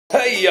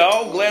Hey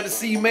y'all, glad to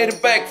see you made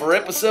it back for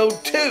episode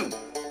 2.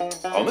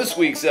 On this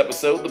week's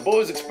episode, the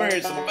boys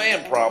experience some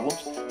van problems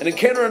and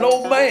encounter an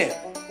old man.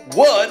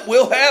 What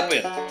will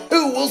happen?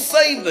 Who will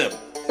save them?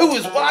 Who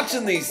is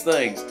watching these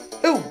things?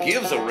 Who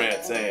gives a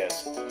rat's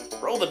ass?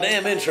 Roll the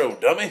damn intro,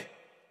 dummy.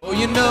 Well,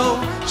 you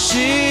know,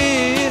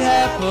 shit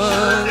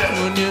happens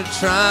when you're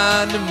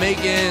trying to make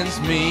ends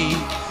meet.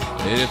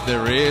 And if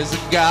there is a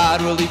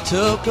God, well, he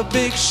took a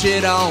big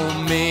shit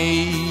on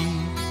me.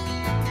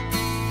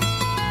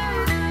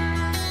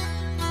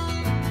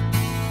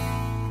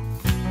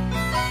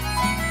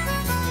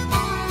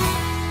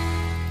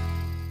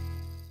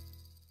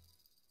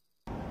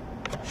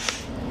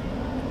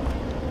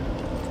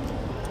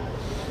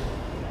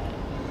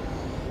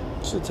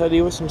 Should tidy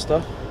you with some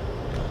stuff.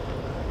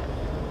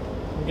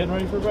 I'm getting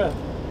ready for bed.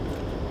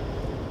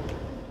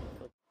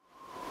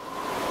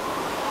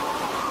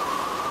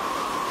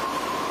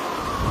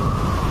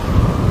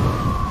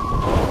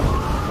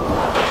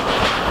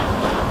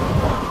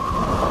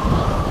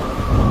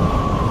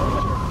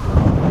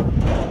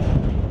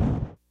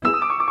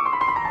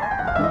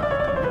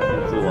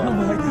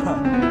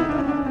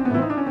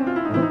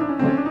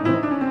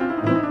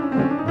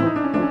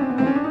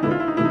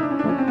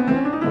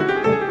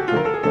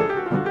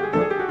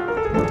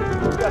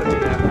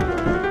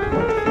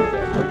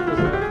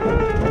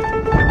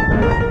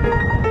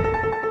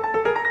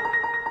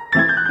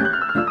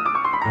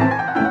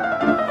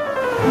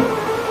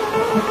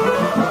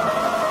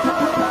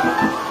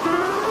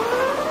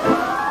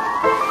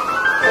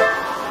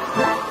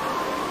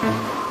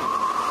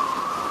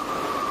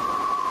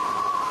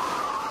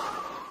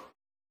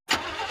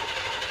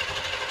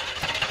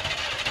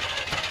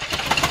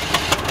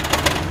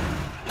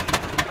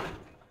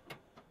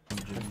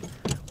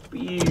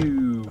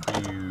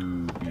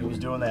 It was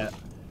doing that.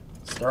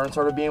 Stern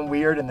started being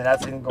weird, and then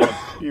that's even going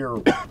here.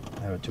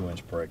 I have a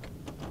 2-inch break.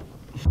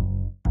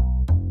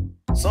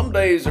 Some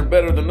days are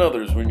better than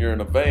others when you're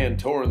in a van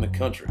touring the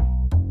country.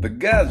 The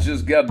guys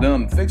just got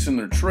done fixing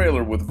their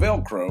trailer with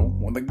velcro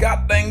when the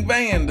goddamn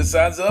van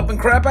decides to up and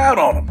crap out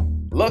on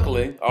them.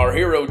 Luckily, our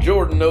hero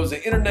Jordan knows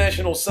the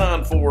international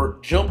sign for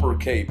jumper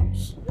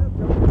cables.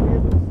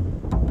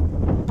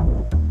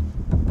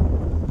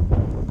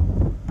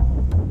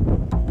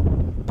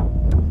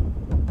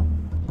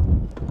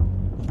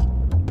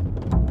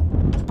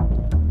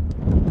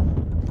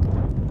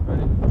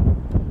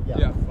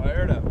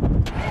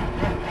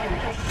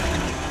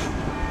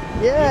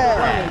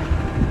 Yeah!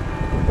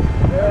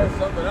 There's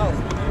something else.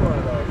 We need one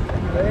of those.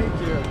 Thank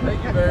you.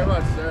 Thank you very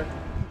much, sir.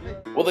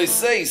 Well, they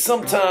say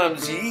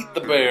sometimes you eat the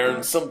bear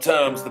and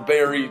sometimes the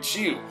bear eats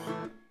you.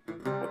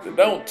 What they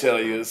don't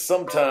tell you is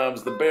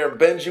sometimes the bear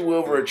bends you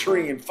over a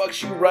tree and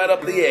fucks you right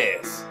up the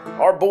ass.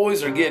 Our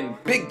boys are getting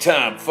big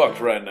time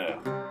fucked right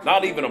now.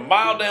 Not even a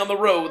mile down the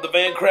road, the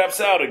van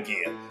craps out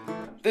again.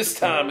 This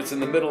time it's in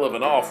the middle of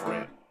an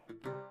off-ramp.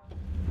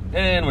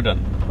 And we're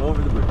done.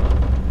 Over the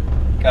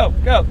bridge. Go,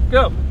 go,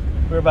 go.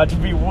 We're about to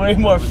be way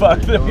more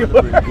fucked than we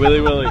were.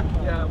 Willy Willy.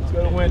 Yeah, let's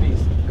go to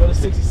Wendy's. Go to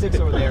 66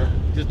 over there.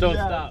 Just don't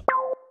stop.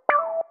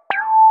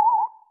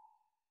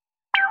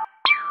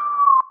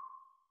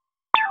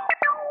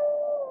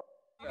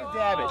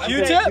 Dab it.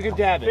 Q-tip? You can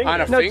dab it.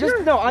 On a finger?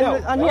 Just, no, on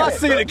here. I'm not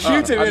seeing a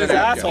Q-tip in his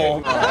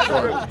asshole.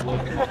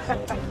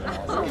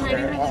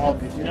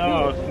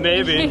 No,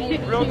 maybe.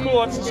 Real cool.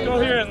 Let's just go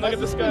here and look at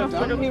this guy.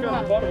 Look at this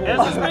guy. Has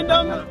this been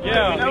done?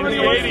 Yeah, in the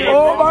 80s.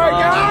 Oh my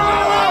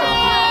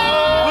God!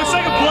 Looks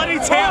like a bloody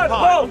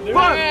tampon.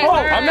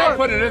 I'm not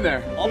putting it in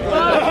there.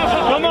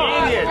 Come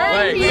on.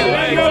 Wait.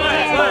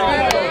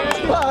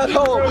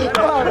 Pothole.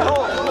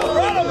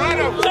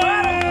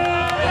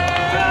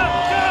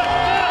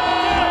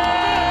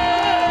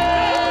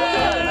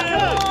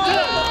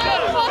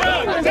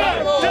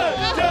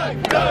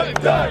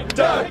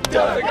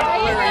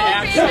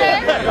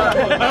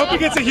 I hope he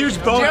gets a huge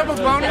boner. Do you have a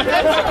boner?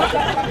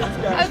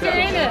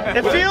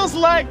 It feels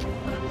like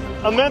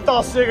a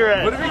menthol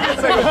cigarette. What if he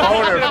gets like a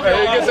boner?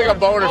 He gets like a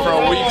boner for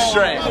a week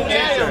straight.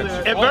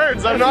 It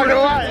burns, I'm not gonna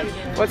lie.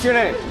 What's your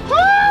name?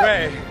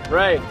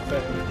 Ray.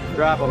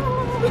 Drop him.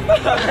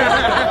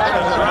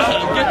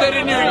 Get that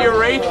in your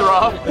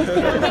urethra.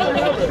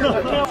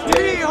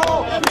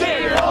 D-hole!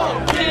 D-hole!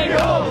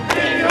 D-hole!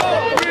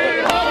 D-hole!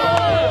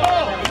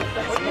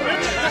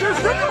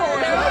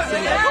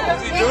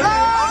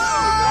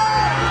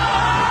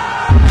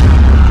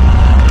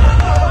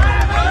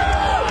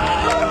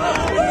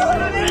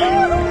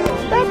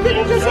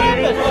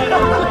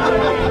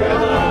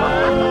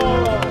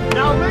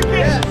 Now look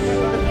at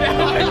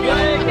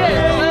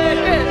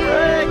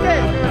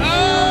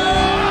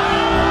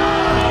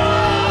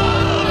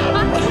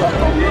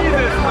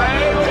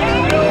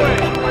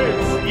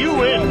You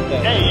win.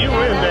 Hey, you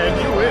win, man.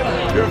 You win.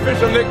 Your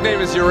official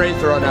nickname is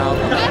urethra now.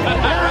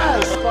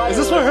 Yes! Is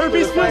this what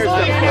herpes feels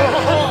like?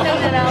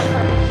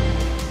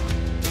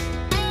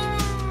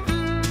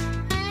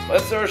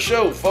 That's our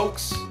show,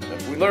 folks.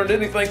 If we learned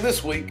anything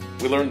this week,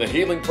 we learned the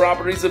healing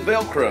properties of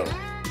Velcro.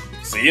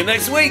 See you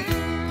next week!